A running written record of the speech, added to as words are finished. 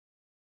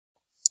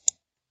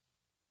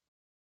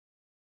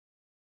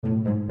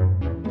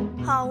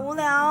好无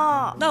聊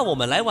哦。那我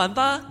们来玩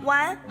吧。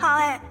玩？好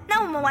耶，那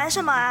我们玩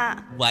什么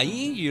啊？玩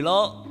英语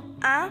咯。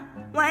啊？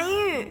玩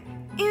英语？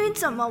英语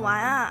怎么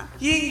玩啊？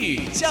英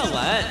语酱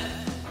玩，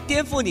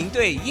颠覆您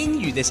对英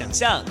语的想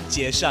象，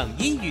接上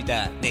英语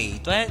的那一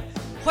端。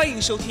欢迎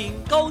收听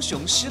高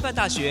雄师范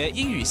大学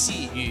英语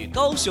系与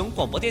高雄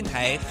广播电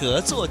台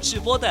合作制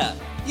播的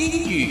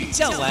英语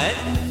酱玩。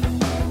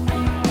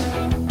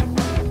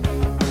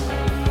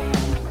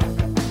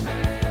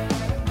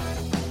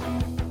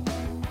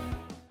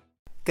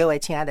各位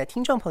亲爱的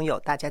听众朋友，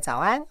大家早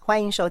安，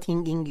欢迎收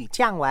听英语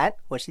酱玩，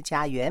我是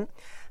家园。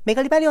每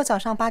个礼拜六早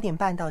上8点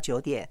半到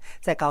9点，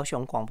在高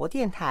雄广播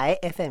电台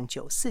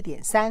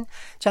FM94.3，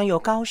将由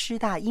高师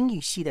大英语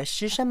系的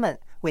师生们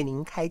为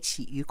您开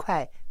启愉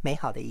快美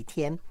好的一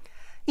天。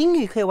英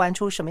语可以玩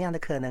出什么样的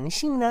可能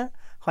性呢？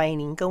欢迎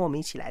您跟我们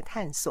一起来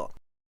探索。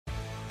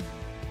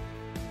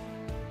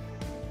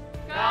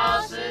高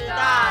师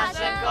大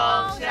深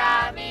攻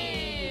虾米，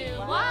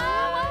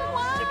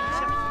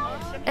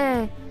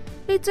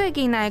你最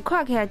近哪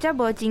看起来这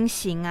无精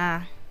神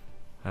啊？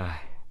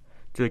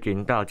最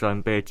近大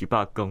专杯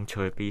100公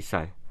尺的比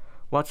赛，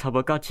我差不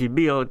多到1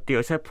秒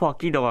就使破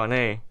纪录呢。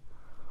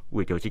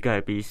为着这个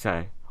比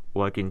赛，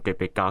我已经特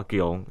别加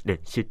强练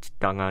习一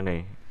档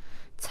呢。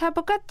差不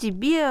多1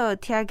秒，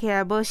听起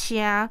来无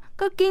啥，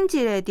搁紧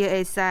一个就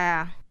会使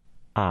啊。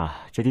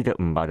这你就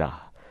唔捌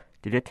啦。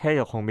伫咧体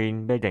育方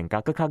面要练甲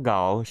搁较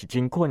熬是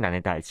真困难的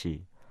代志。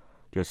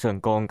就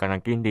算讲敢若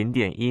紧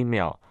0.1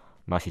秒，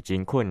嘛是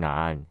真困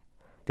难。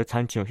就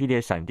亲像迄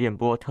个闪电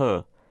波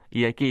特，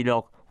伊的纪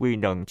录为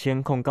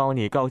2009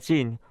年到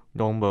今，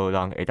拢无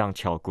人会当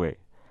超过，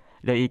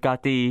连伊家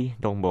己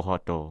拢无法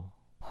度。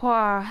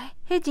哇，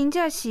迄真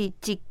正是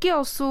一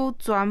脚输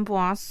全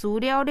盘输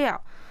了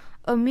了。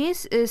A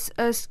miss is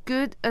as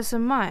good as a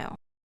mile。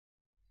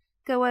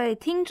各位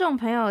听众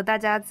朋友，大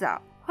家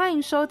早，欢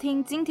迎收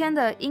听今天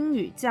的英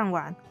语酱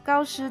玩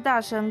高师大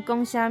生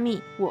攻虾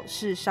米，我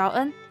是邵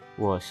恩，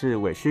我是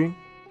伟勋，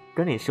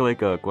跟你说一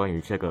个关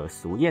于这个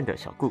俗谚的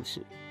小故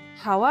事。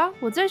好啊，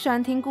我最喜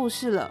欢听故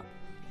事了。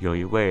有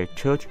一位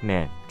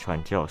churchman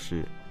传教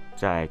士，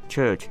在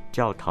church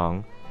教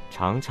堂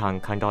常常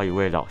看到一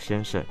位老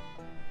先生。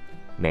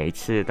每一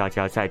次大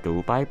家在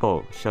读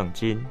Bible 圣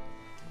经，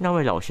那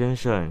位老先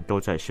生都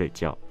在睡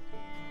觉。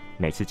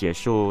每次结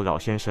束，老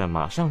先生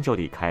马上就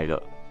离开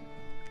了。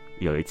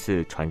有一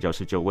次传教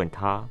士就问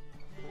他：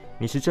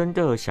你是真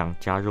的想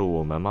加入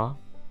我们吗？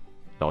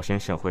老先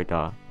生回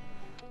答：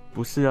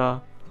不是啊，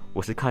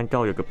我是看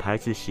到有个牌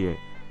子写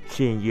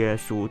信耶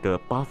稣的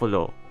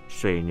Buffalo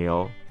水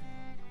牛。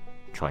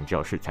传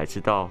教士才知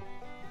道，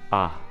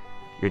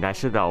原来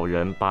是老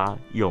人把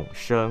永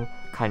生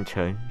看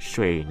成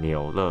水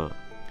牛了。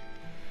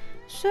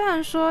虽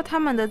然说他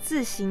们的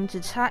字形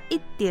只差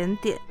一点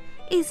点，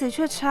意思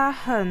却差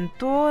很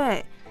多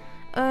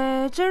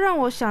这让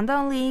我想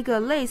到另一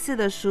个类似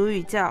的俗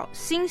语，叫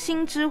星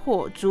星之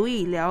火足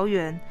以燎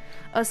原。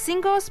A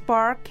single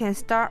spark can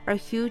start a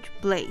huge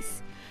blaze。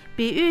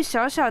比喻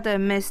小小的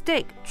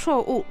mistake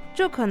错误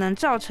就可能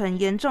造成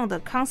严重的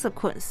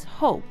consequence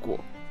后果。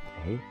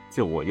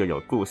这我又有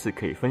故事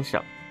可以分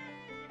享。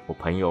我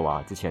朋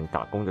友之前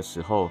打工的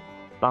时候，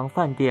帮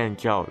饭店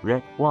叫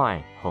red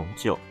wine 红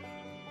酒，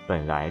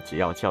本来只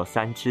要叫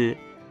3支，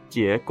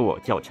结果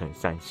叫成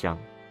3箱，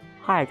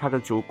害他的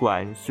主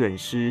管损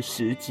失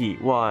10几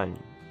万。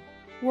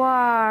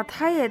哇，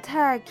他也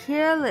太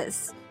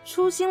careless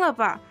粗心了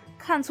吧，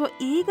看错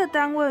一个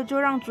单位就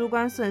让主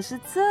管损失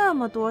这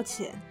么多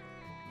钱。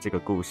这个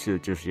故事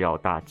就是要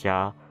大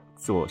家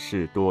做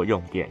事多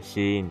用点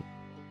心，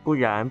不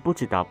然不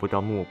只达不到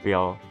目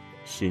标，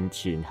心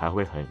情还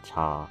会很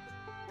差。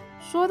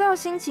说到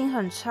心情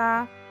很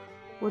差，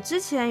我之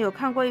前有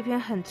看过一篇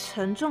很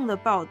沉重的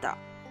报道，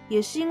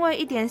也是因为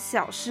一点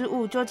小失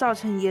误就造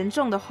成严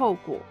重的后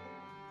果。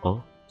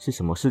是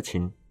什么事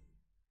情？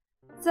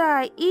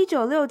在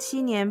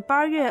1967年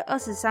8月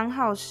23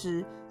号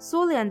时，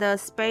苏联的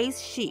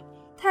Spaceship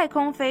太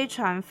空飞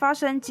船发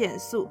生减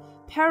速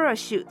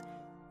Parachute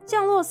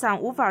降落伞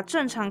无法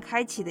正常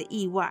开启的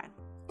意外。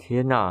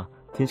天哪，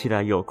听起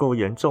来有够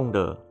严重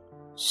的。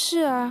是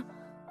啊，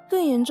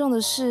更严重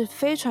的是，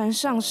飞船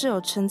上是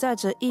有承载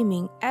着一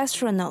名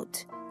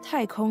astronaut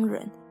太空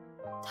人，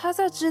他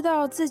在知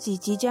道自己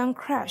即将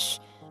crash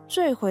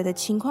坠毁的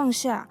情况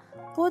下，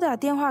拨打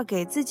电话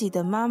给自己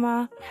的妈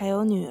妈还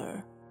有女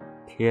儿。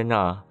天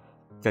哪，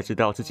在知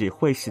道自己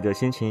会死的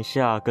心情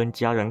下跟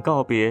家人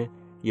告别，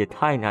也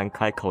太难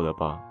开口了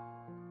吧？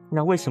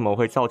那为什么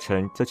会造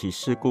成这起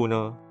事故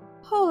呢？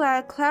后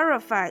来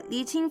clarify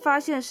厘清发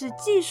现是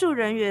技术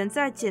人员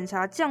在检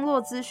查降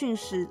落资讯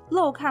时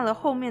漏看了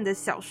后面的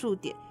小数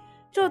点，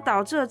就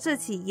导致了这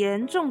起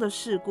严重的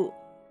事故。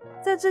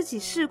在这起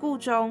事故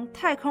中，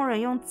太空人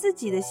用自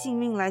己的性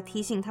命来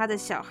提醒他的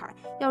小孩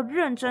要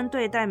认真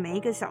对待每一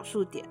个小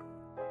数点。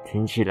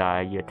听起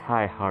来也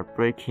太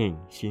heartbreaking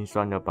心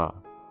酸了吧。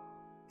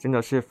真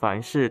的是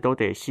凡事都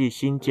得细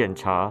心检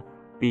查，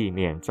避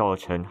免造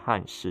成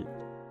憾事。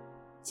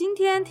今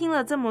天听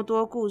了这么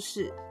多故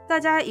事，大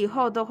家以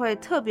后都会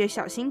特别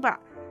小心吧。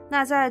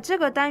那在这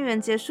个单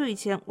元结束以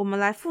前，我们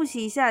来复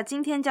习一下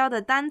今天教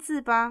的单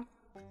字吧。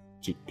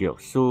一条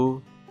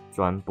书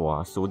全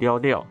盘输了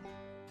了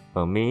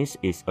 ，A miss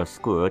is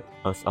as good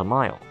as a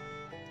mile。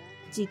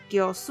一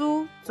条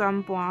书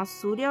全盘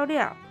输了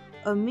了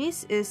 ，A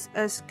miss is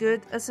as good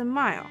as a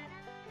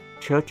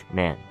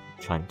mile。Churchman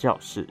传教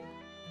士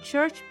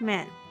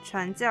Churchman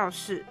传教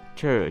士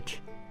 ，Church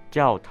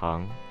教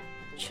堂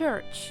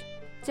 ，Church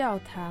教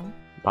堂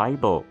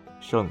 ，Bible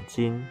圣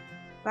经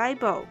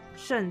 ，Bible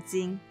圣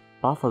经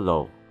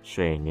 ，Buffalo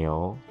水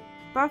牛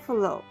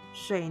 ，Buffalo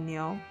水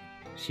牛。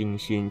星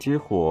星之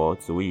火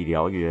足以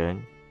燎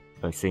原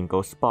 ，A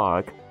single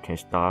spark can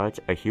start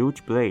a huge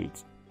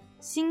blaze。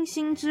星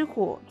星之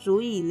火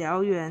足以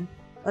燎原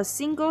 ，A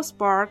single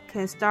spark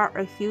can start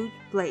a huge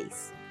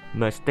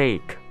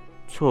blaze。Mistake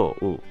错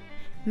误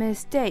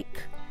Mistake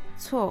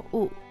错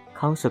误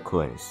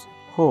 ，Consequence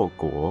后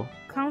果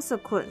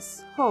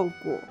 ，Consequence 后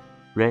果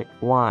 ，Red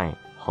wine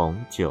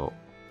红酒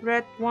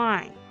 ，Red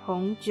wine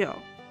红酒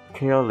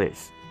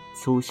 ，Careless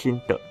粗心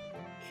的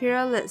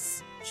 ，Careless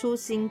粗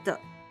心的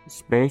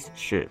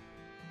 ，Spaceship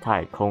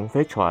太空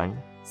飞船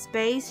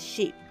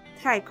 ，Spaceship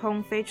太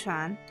空飞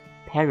船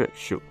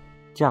 ，Parachute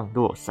降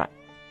落伞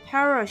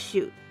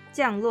 ，Parachute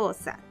降落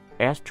伞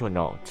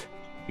 ，Astronaut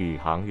宇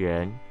航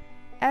员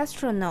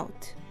 ，Astronaut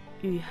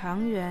宇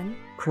航员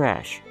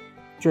 ，Crash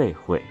坠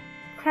毁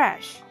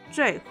 ，Crash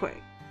坠毁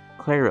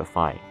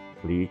 ，Clarify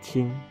厘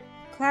清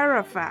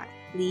 ，Clarify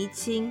厘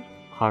清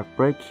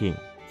 ，Heartbreaking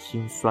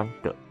心酸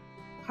的。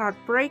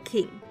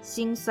 ，Heartbreaking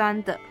心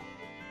酸的。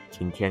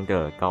今天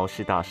的高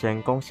师大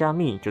生公虾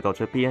米就到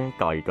这边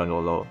告一段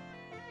落喽。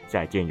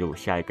在进入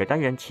下一个单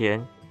元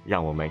前，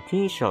让我们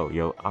听一首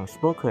由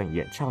Unspoken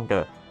演唱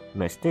的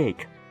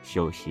Mistake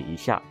休息一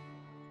下。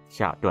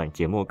下段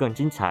节目更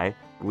精彩，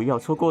不要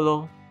错过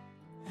喽。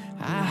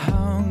I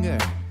hunger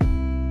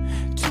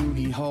to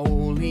be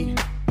holy,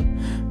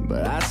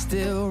 but I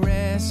still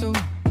wrestle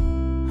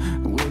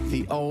with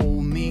the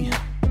old me.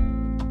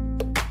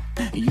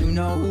 You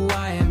know who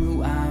I am,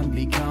 who I'm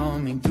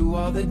becoming. Through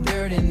all the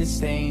dirt and the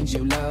stains,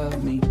 you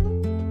love me.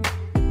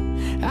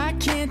 I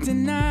can't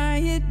deny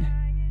it,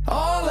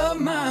 all of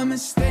my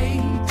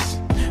mistakes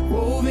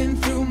woven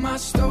through my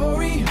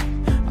story.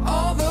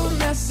 All the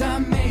mess I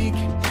make,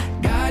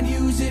 God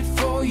use it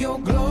for your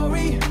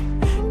glory.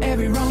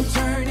 Every wrong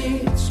turn,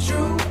 it's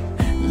true.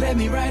 Led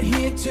me right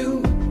here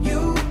to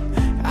you.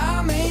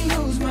 I may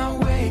lose my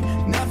way.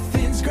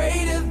 Nothing's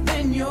greater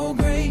than your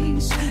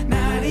grace.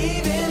 Not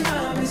even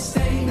my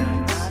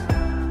mistakes.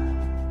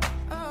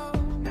 Oh,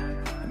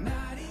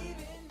 not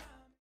even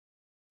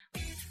my...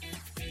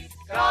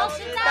 高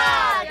师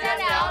大家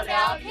聊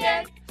聊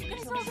天。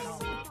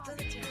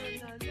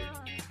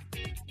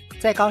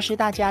在高师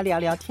大家聊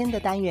聊天的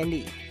单元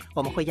里，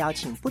我们会邀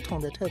请不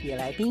同的特别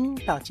来宾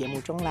到节目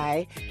中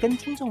来，跟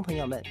听众朋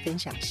友们分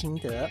享心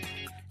得。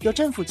有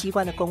政府机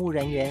关的公务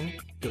人员，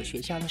有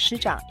学校的师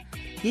长，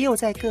也有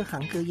在各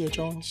行各业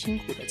中辛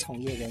苦的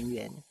从业人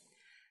员。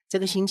这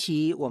个星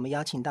期我们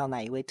邀请到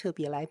哪一位特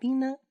别来宾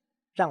呢？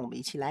让我们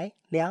一起来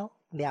聊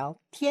聊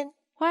天。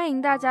欢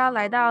迎大家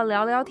来到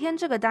聊聊天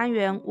这个单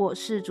元，我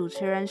是主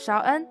持人邵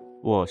恩，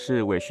我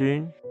是伟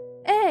勋。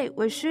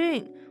伟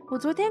勋，我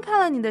昨天看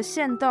了你的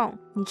限动，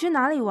你去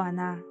哪里玩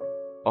啊？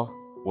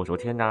我昨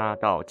天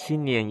到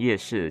青年夜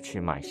市去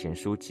买咸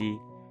酥鸡，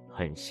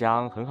很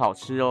香，很好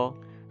吃哦。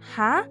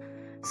哈？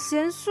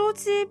咸酥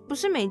鸡不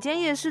是每间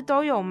夜市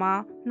都有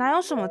吗？哪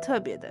有什么特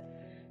别的？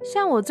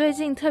像我最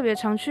近特别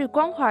常去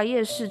光华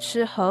夜市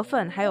吃河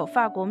粉还有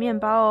法国面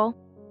包哦。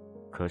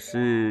可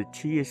是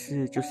去夜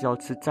市就是要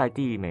吃在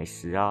地美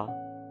食啊，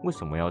为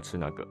什么要吃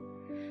那个？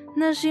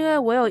那是因为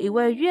我有一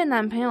位越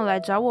南朋友来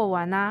找我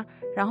玩啊，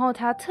然后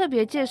他特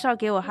别介绍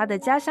给我他的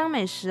家乡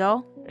美食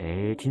哦。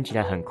听起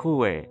来很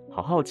酷耶，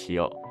好好奇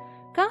哦。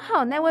刚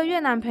好那位越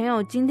南朋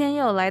友今天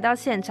又有来到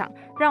现场，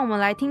让我们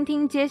来听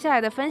听接下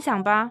来的分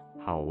享吧。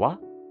好啊，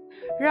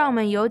让我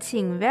们有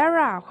请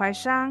Vera 怀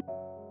商。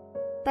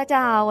大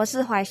家好，我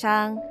是怀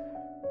商。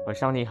怀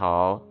商你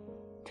好，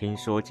听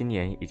说今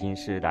年已经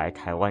是来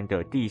台湾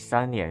的第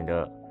3年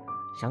了，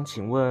想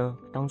请问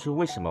当初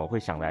为什么会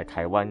想来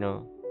台湾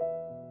呢？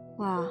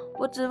哇，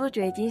不知不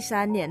觉已经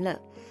3年了。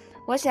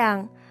我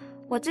想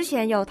我之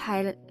前有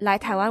来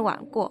台湾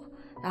玩过，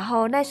然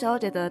后那时候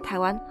觉得台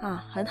湾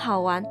很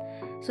好玩，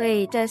所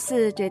以这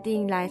次决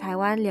定来台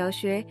湾留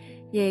学，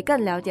也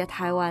更了解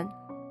台湾。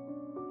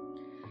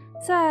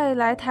在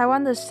来台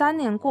湾的3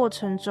年过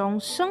程中，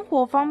生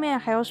活方面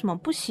还有什么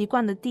不习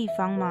惯的地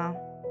方吗？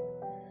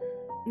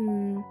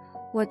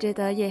我觉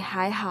得也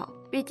还好，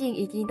毕竟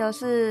已经都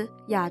是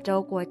亚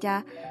洲国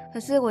家。可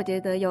是我觉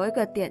得有一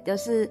个点就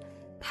是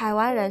台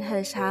湾人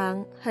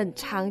很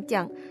常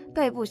讲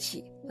对不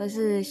起或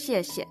是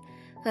谢谢，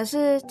可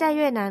是在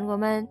越南我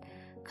们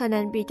可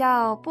能比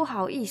较不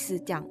好意思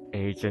讲。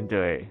真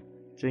的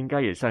这应该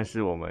也算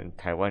是我们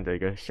台湾的一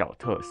个小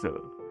特色，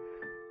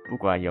不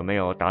管有没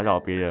有打扰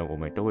别人，我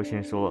们都会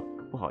先说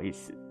不好意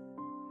思。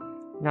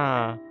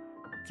那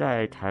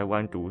在台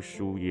湾读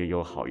书也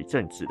有好一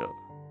阵子了，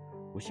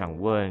我想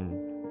问，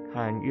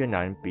和越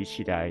南比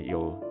起来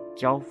有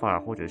教法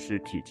或者是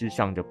体制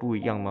上的不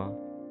一样吗？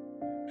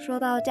说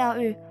到教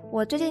育，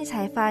我最近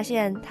才发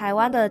现台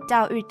湾的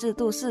教育制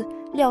度是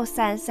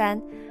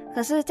633，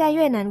可是在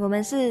越南我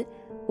们是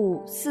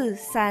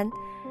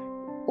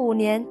543，5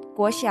年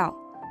国小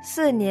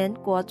，4年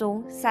国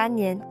中，3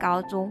年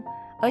高中，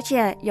而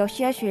且有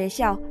些学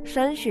校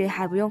升学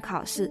还不用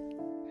考试。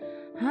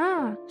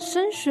啊，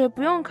升学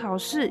不用考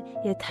试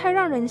也太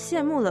让人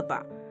羡慕了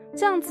吧！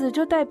这样子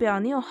就代表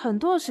你有很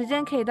多时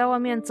间可以到外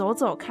面走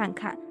走看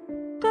看。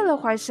对了，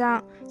怀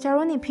商，假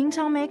如你平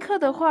常没课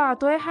的话，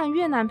都会和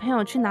越南朋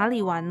友去哪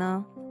里玩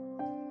呢？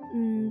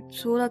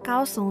除了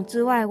高雄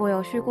之外，我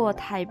有去过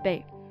台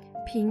北、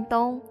屏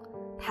东、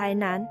台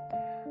南。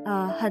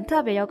很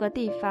特别有个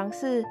地方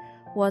是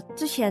我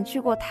之前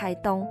去过台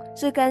东，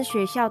是跟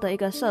学校的一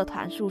个社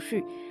团出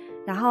去，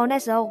然后那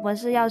时候我们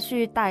是要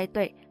去带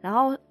队，然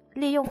后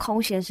利用空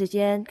闲时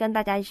间跟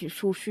大家一起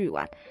出去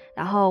玩，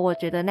然后我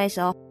觉得那时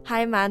候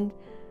还蛮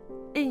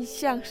印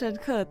象深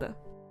刻的。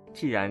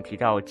既然提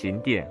到景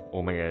点，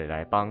我们也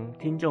来帮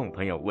听众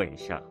朋友问一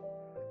下，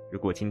如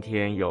果今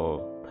天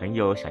有朋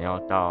友想要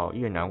到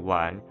越南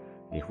玩，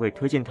你会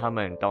推荐他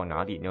们到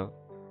哪里呢？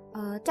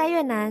在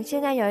越南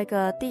现在有一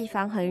个地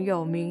方很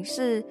有名，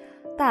是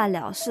大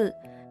寮市，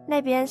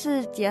那边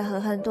是结合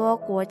很多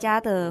国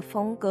家的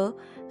风格，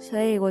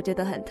所以我觉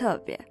得很特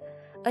别。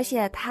而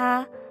且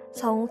它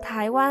从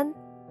台湾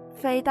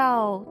飞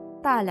到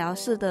大寮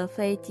市的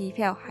飞机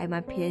票还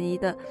蛮便宜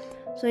的，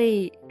所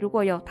以如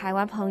果有台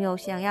湾朋友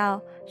想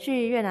要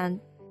去越南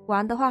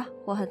玩的话，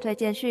我很推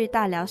荐去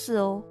大寮市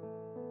哦。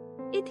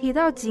一提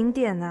到景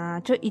点啊，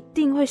就一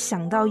定会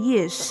想到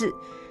夜市。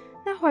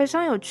那怀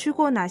商有去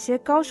过哪些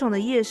高雄的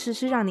夜市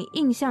是让你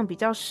印象比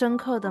较深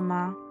刻的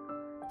吗？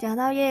讲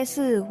到夜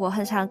市，我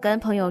很常跟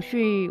朋友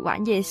去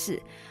玩夜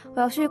市，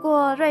我有去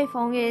过瑞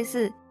丰夜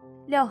市、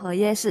六合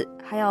夜市，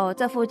还有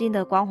这附近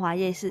的光华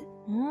夜市。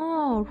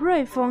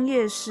瑞丰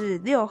夜市、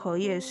六合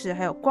夜市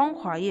还有光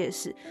华夜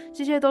市，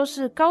这些都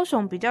是高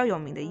雄比较有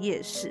名的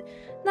夜市。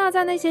那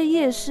在那些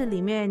夜市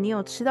里面，你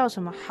有吃到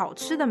什么好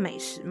吃的美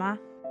食吗？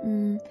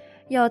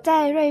有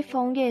在瑞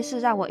丰夜市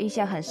让我印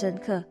象很深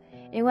刻，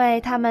因为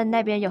他们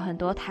那边有很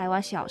多台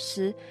湾小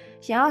吃，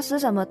想要吃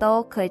什么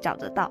都可以找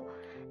得到。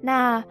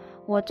那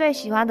我最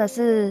喜欢的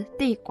是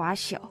地瓜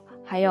球，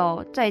还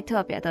有最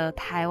特别的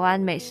台湾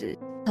美食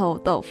臭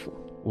豆腐。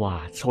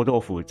哇，臭豆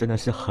腐真的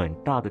是很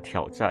大的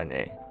挑战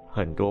耶，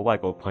很多外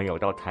国朋友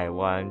到台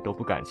湾都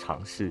不敢尝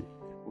试，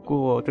不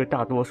过对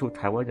大多数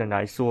台湾人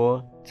来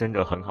说真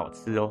的很好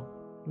吃哦。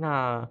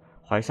那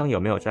怀商有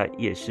没有在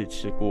夜市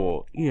吃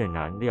过越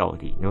南料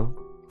理呢？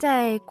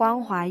在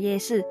光华夜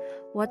市，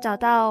我找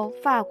到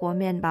法国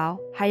面包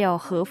还有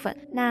河粉，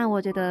那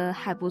我觉得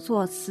还不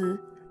错吃，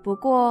不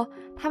过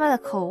他们的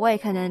口味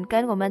可能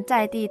跟我们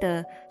在地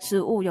的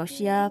食物有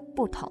些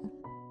不同。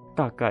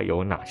大概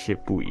有哪些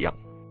不一样？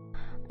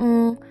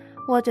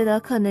我觉得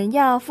可能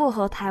要符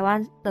合台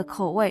湾的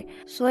口味，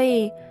所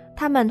以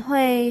他们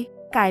会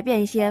改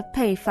变一些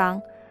配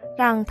方，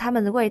让他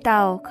们的味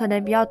道可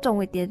能比较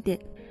重一点点。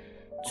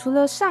除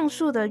了上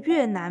述的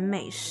越南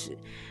美食，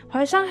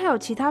怀商还有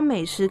其他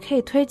美食可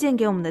以推荐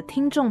给我们的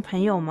听众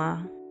朋友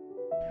吗？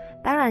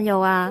当然有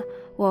啊，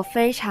我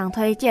非常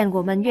推荐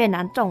我们越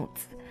南粽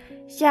子。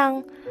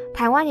像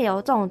台湾也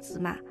有粽子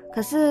嘛，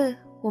可是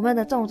我们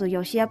的粽子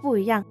有些不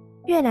一样。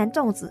越南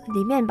粽子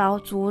里面包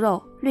猪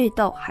肉、绿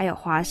豆还有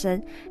花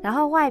生，然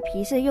后外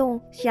皮是用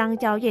香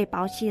蕉叶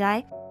包起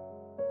来。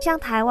像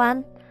台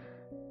湾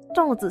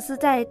粽子是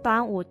在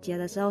端午节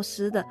的时候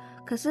吃的，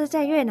可是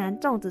在越南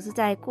粽子是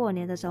在过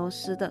年的时候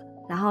吃的，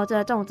然后这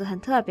个粽子很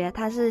特别，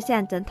它是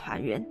象征团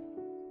圆。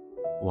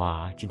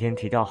哇，今天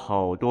提到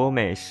好多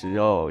美食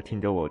哦，听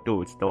得我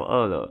肚子都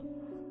饿了。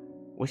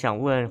我想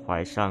问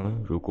怀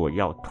商，如果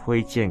要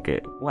推荐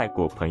给外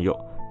国朋友，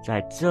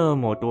在这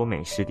么多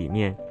美食里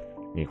面，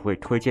你会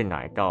推荐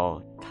哪一道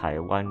台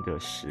湾的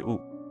食物？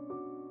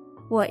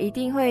我一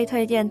定会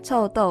推荐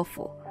臭豆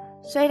腐，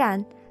虽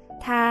然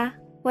它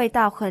味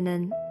道可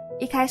能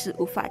一开始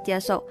无法接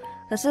受，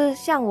可是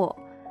像我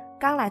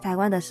刚来台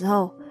湾的时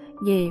候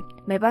也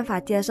没办法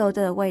接受这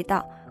个味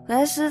道，可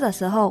是吃的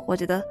时候我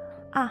觉得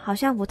好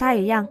像不太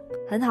一样，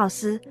很好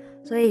吃，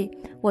所以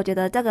我觉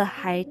得这个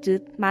还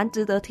蛮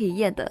值得体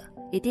验的，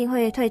一定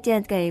会推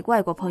荐给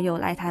外国朋友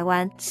来台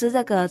湾吃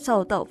这个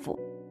臭豆腐。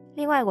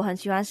另外我很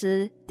喜欢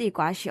吃地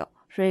瓜球，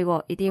所以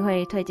我一定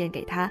会推荐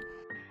给他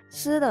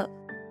吃的。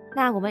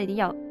那我们一定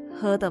要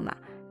喝的嘛，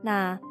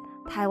那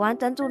台湾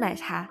珍珠奶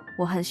茶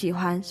我很喜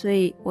欢，所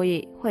以我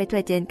也会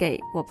推荐给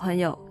我朋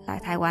友来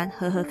台湾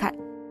喝喝看。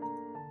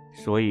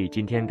所以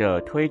今天的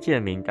推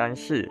荐名单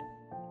是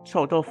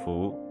臭豆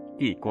腐、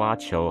地瓜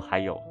球还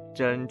有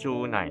珍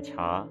珠奶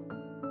茶。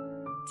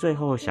最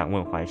后想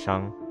问怀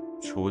商，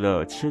除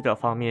了吃的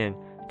方面，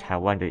台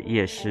湾的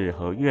夜市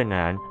和越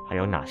南还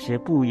有哪些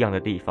不一样的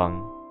地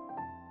方？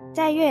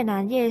在越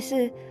南夜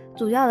市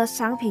主要的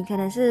商品可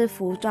能是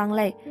服装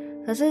类，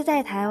可是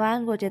在台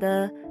湾我觉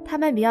得他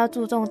们比较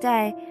注重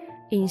在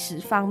饮食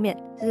方面，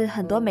就是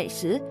很多美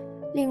食，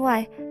另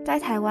外，在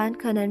台湾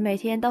可能每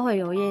天都会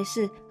有夜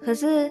市，可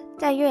是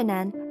在越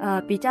南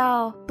比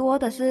较多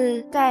的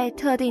是在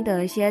特定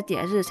的一些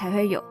节日才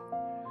会有。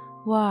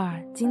哇，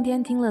今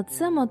天听了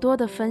这么多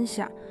的分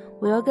享，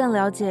我又更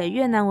了解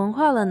越南文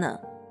化了呢。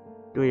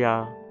对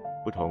呀，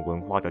不同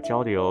文化的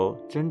交流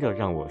真的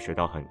让我学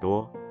到很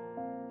多。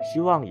希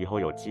望以后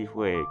有机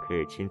会可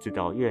以亲自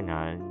到越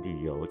南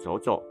旅游走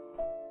走，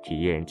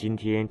体验今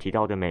天提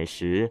到的美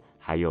食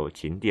还有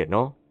景点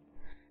哦。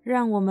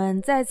让我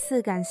们再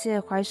次感谢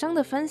怀商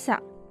的分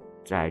享。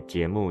在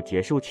节目结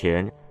束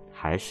前，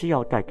还是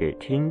要带给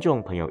听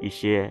众朋友一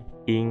些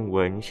英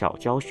文小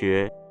教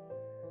学。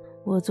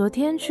我昨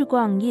天去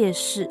逛夜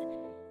市，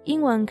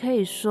英文可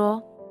以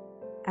说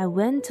I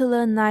went to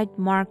the night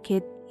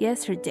market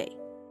yesterday.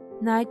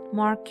 Night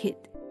market,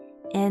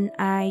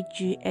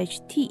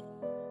 N-I-G-H-T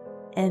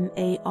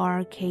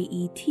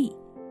M-A-R-K-E-T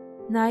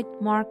Night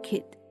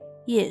market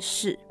夜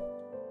市。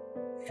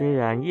虽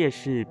然夜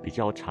市比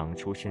较常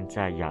出现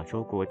在亚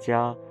洲国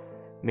家，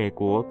美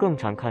国更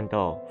常看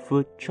到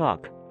food truck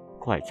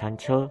快餐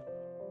车，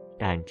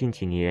但近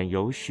几年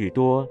有许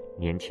多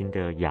年轻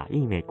的亚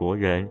裔美国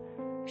人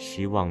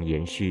希望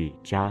延续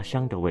家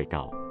乡的味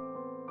道，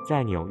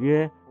在纽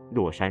约、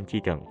洛杉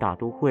矶等大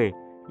都会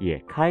也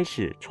开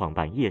始创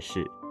办夜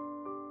市。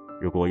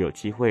如果有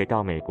机会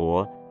到美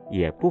国，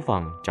也不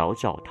妨找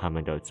找他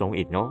们的踪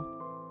影哦。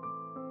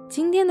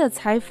今天的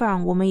采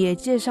访，我们也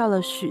介绍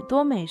了许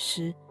多美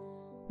食。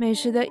美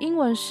食的英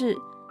文是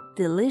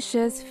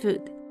delicious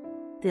food.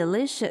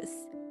 Delicious,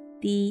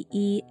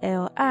 D-E-L-I-C-I-O-U-S.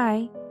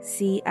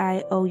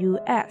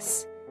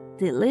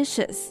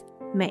 Delicious,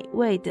 美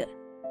味的。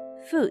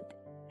Food,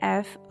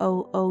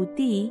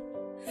 F-O-O-D,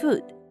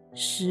 food,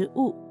 食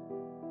物。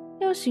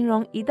要形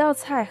容一道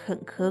菜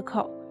很可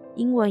口，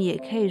英文也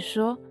可以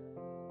说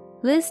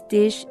This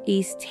dish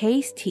is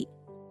tasty.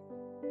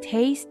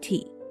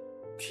 Tasty,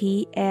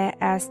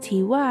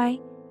 T-A-S-T-Y,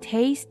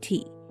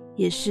 tasty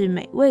也是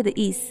美味的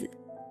意思。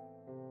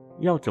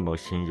要怎么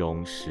形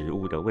容食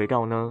物的味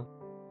道呢？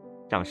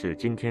像是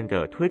今天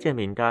的推荐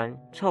名单，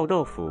臭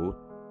豆腐，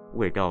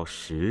味道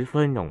十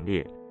分浓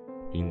烈，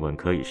英文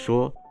可以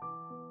说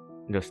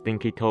The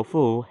stinky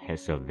tofu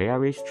has a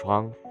very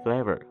strong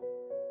flavor.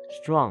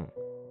 Strong,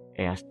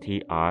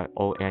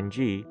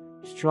 S-T-R-O-N-G,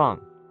 strong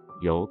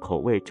有口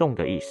味重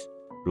的意思。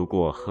如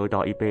果喝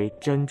到一杯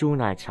珍珠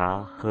奶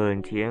茶很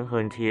甜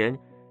很甜，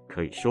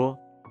可以说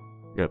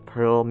The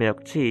pearl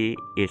milk tea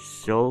is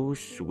so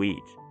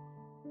sweet.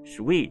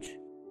 Sweet,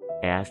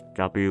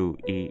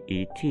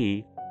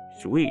 S-W-E-E-T,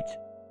 sweet,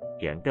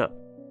 甜的。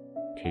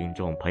听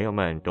众朋友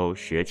们都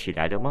学起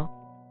来了吗？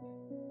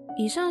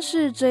以上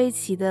是这一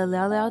期的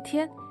聊聊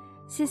天，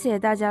谢谢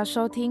大家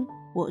收听，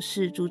我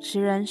是主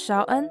持人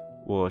邵恩，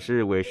我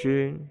是伟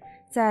勋。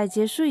在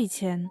结束以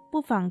前，不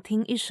妨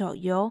听一首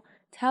由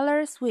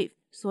Taylor Swift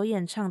所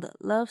演唱的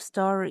Love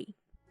Story。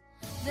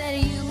 That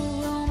you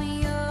were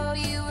Romeo,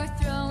 you were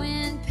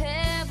throwing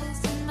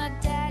pebbles, and my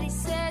daddy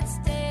said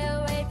stay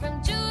away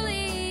from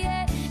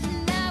Juliet,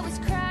 and I was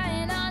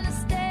crying on the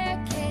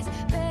staircase,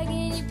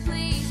 begging you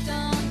please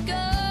don't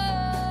go,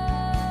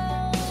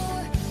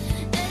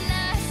 and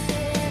I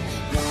said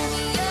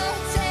Romeo,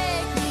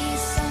 take me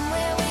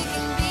somewhere we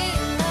can be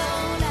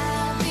alone,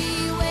 I'll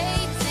be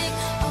waiting,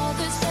 all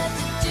there's left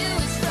to do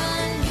is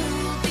run,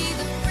 you'll be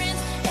the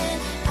prince and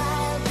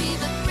I'll be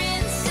the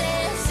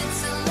princess,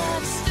 it's a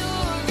love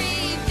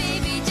story,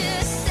 baby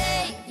just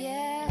say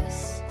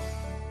yes.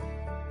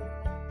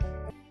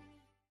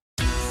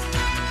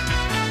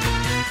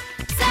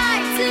 在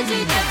自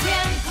己的天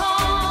空，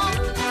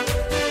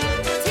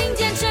听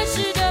见城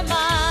市的脉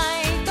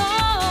动，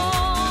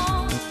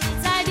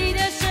在地的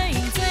声音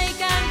最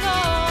感动，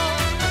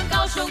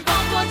高雄广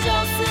播943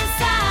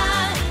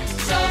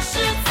就是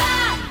在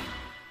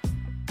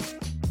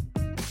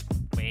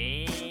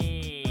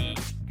喂，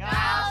高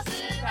师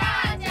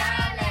大家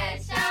冷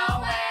笑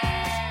话。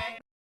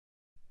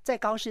在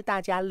高师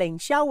大家冷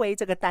消维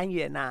这个单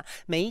元啊，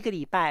每一个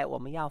礼拜我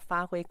们要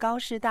发挥高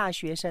师大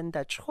学生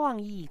的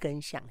创意跟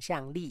想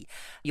象力，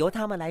由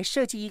他们来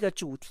设计一个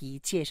主题，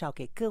介绍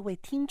给各位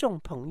听众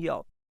朋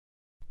友。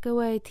各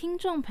位听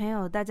众朋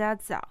友大家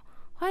早，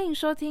欢迎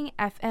收听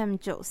FM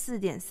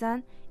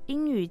 94.3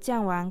英语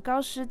酱玩高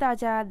师大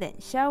家冷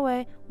消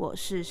维，我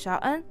是邵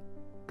恩。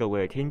各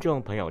位听众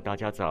朋友大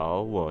家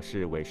早，我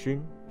是伟勋。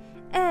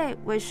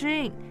伟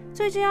勋，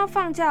最近要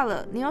放假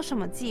了，你有什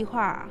么计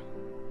划啊？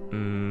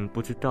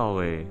不知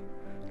道耶，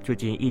最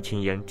近疫情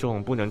严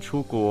重，不能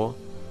出国，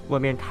外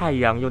面太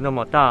阳又那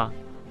么大，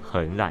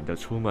很懒得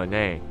出门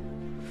耶，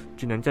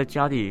只能在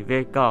家里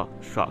vlog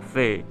耍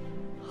废，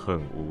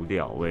很无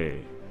聊耶。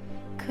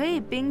可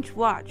以 binge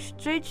watch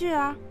追剧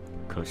啊。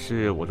可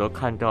是我都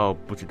看到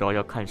不知道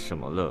要看什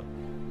么了，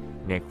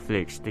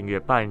 Netflix 订阅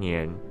半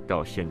年，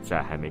到现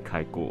在还没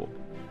开过。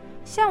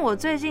像我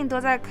最近都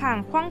在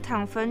看荒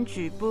唐分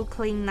局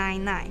Brooklyn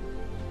Nine-Nine。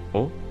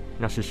哦，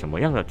那是什么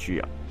样的剧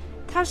啊？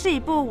它是一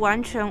部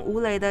完全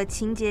无雷的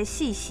情节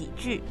系喜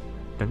剧。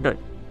等等，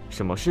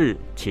什么是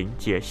情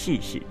节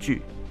系喜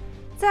剧？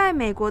在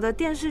美国的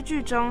电视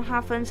剧中，它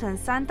分成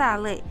3大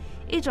类，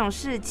一种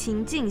是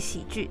情境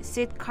喜剧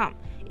sitcom，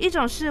 一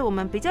种是我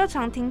们比较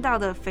常听到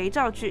的肥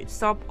皂剧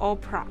soap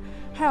opera，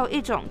 还有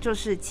一种就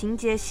是情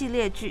节系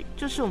列剧，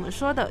就是我们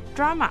说的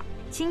drama。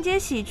 情节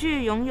喜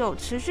剧拥有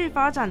持续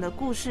发展的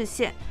故事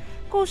线，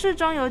故事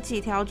中有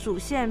几条主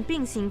线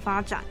并行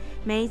发展，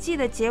每一季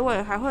的结尾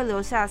还会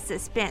留下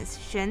suspense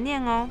悬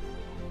念哦。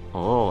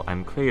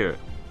I'm clear。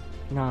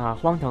那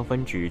荒唐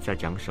分局在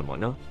讲什么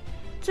呢？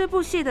这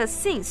部戏的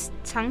scenes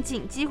场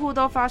景几乎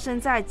都发生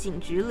在警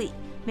局里，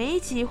每一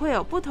集会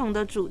有不同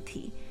的主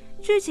题，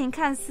剧情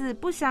看似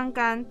不相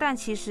干，但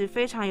其实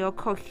非常有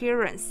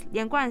coherence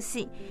连贯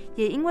性，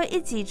也因为一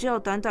集只有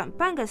短短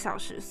半个小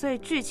时，所以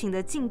剧情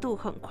的进度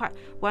很快，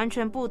完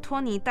全不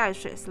拖泥带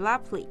水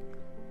sloppy。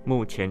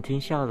 目前听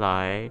下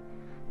来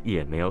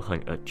也没有很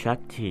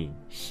attractive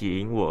吸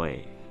引我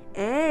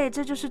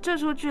这就是这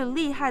出剧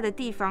厉害的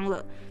地方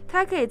了，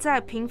它可以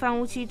在平凡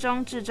无奇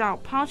中制造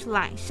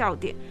punchline 笑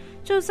点，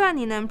就算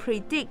你能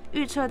predict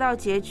预测到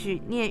结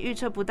局，你也预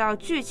测不到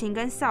剧情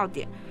跟笑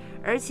点。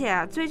而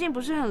且最近不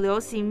是很流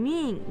行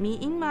迷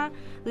音吗？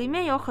里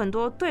面有很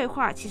多对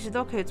话其实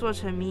都可以做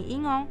成迷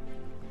音哦。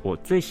我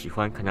最喜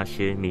欢看那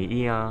些迷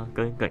音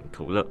跟梗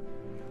图了，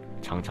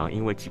常常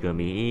因为几个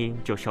迷音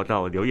就笑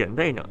到流眼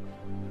泪呢。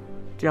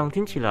这样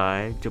听起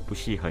来这部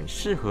戏很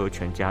适合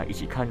全家一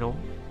起看哦。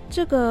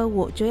这个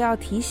我就要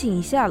提醒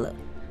一下了，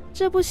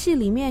这部戏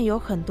里面有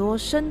很多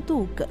深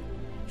度梗，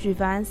举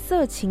凡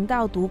色情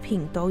到毒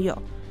品都有，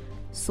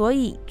所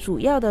以主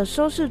要的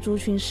收视族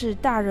群是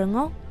大人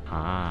哦。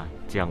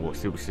这样我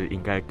是不是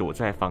应该躲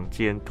在房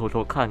间偷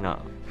偷看啊？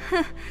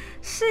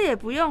是也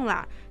不用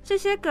啦，这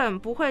些梗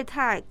不会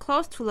太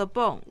close to the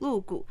bone 露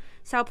骨，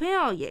小朋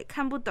友也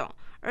看不懂，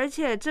而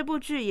且这部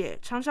剧也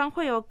常常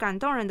会有感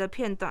动人的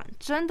片段，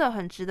真的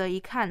很值得一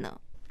看呢。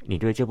你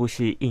对这部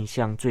戏印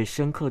象最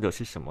深刻的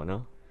是什么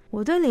呢？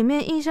我对里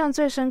面印象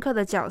最深刻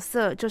的角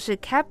色就是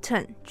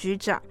Captain 局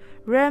长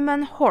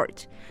Raymond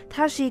Hort，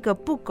 他是一个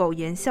不苟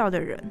言笑的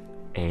人。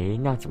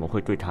那怎么会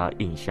对他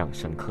印象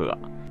深刻啊？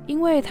因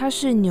为他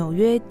是纽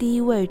约第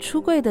一位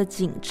出柜的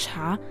警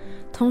察，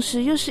同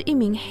时又是一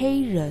名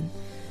黑人，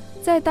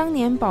在当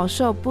年饱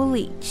受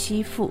bully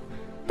欺负，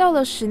到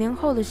了10年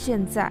后的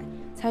现在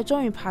才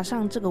终于爬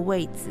上这个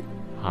位置。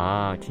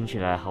听起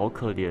来好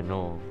可怜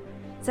哦。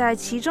在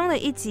其中的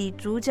一集，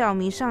主角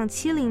迷上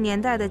70年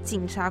代的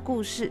警察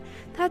故事，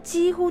他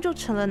几乎就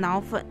成了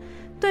脑粉。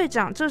队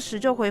长这时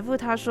就回复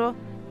他说，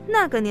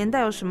那个年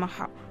代有什么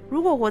好，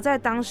如果活在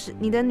当时，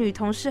你的女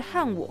同事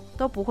和我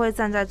都不会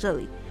站在这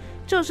里。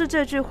就是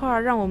这句话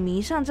让我迷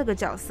上这个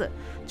角色，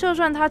就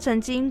算他曾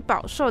经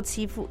饱受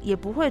欺负，也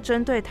不会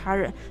针对他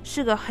人，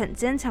是个很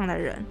坚强的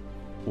人。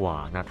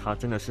哇，那他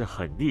真的是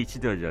很励志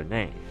的人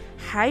耶。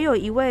还有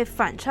一位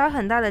反差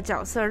很大的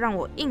角色让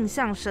我印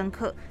象深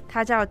刻，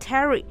他叫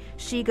Terry，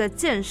 是一个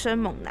健身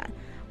猛男，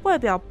外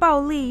表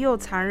暴力又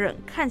残忍，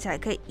看起来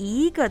可以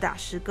一个打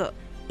10个。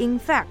 In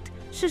fact，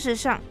 事实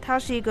上他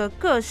是一个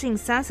个性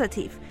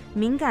sensitive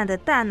敏感的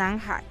大男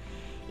孩，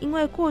因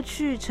为过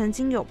去曾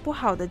经有不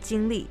好的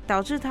经历，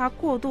导致他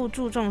过度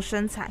注重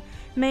身材，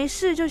没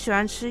事就喜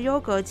欢吃优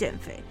格减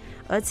肥，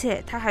而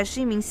且他还是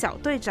一名小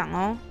队长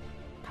哦。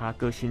他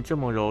个性这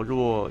么柔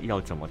弱，要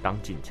怎么当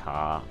警察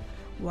啊？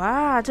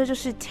哇，这就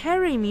是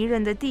Terry 迷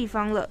人的地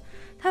方了。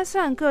他虽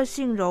然个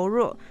性柔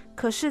弱，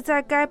可是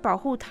在该保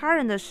护他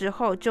人的时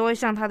候，就会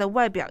像他的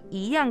外表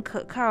一样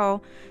可靠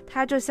哦。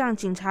他就像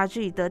警察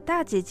局里的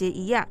大姐姐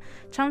一样，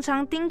常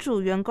常叮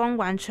嘱员工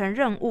完成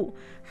任务。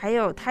还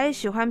有，他也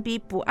喜欢比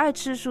不爱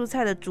吃蔬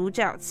菜的主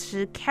角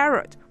吃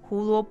carrot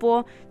胡萝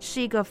卜，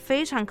是一个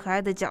非常可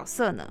爱的角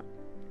色呢。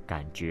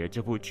感觉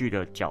这部剧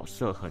的角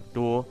色很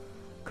多，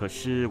可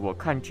是我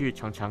看剧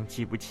常常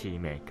记不起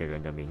每个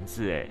人的名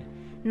字耶。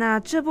那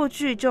这部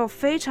剧就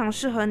非常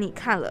适合你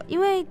看了，因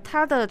为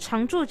它的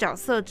常驻角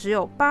色只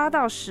有8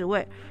到10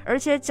位，而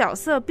且角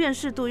色辨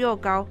识度又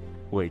高。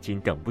我已经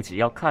等不及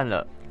要看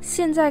了，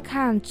现在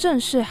看正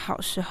是好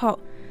时候。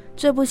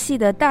这部戏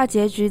的大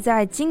结局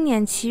在今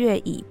年7月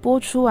已播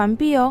出完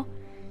毕哦。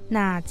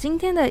那今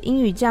天的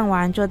英语酱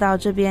玩就到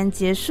这边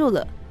结束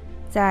了。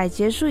在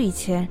结束以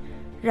前，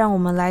让我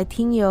们来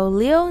听由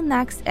Lil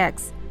Nas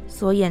X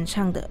所演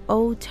唱的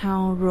Old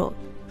Town Road。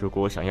如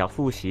果想要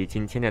复习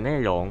今天的内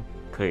容，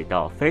可以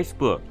到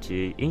Facebook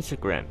及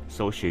Instagram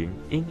搜寻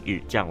英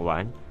语酱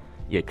玩，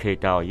也可以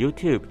到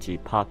YouTube 及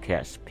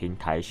Podcast 平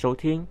台收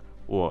听。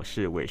我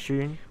是伟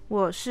勋，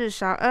我是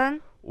韶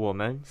恩，我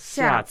们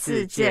下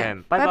次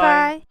见，拜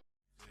拜。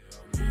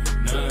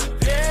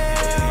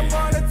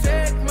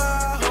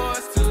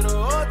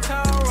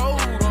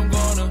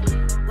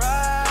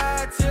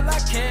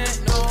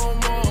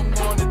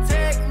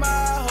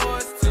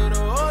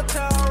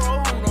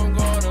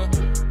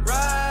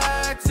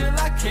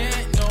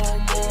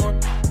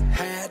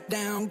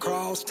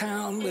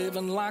Town,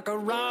 living like a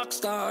rock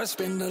star,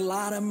 spend a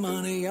lot of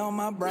money on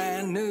my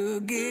brand new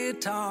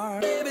guitar.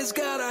 Baby's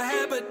got a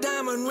habit,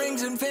 diamond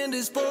rings and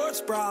Fendi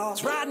sports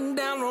bras, riding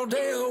down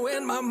Rodeo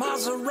in my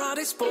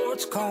Maserati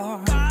sports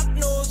car. God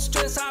knows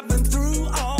stress I've been through all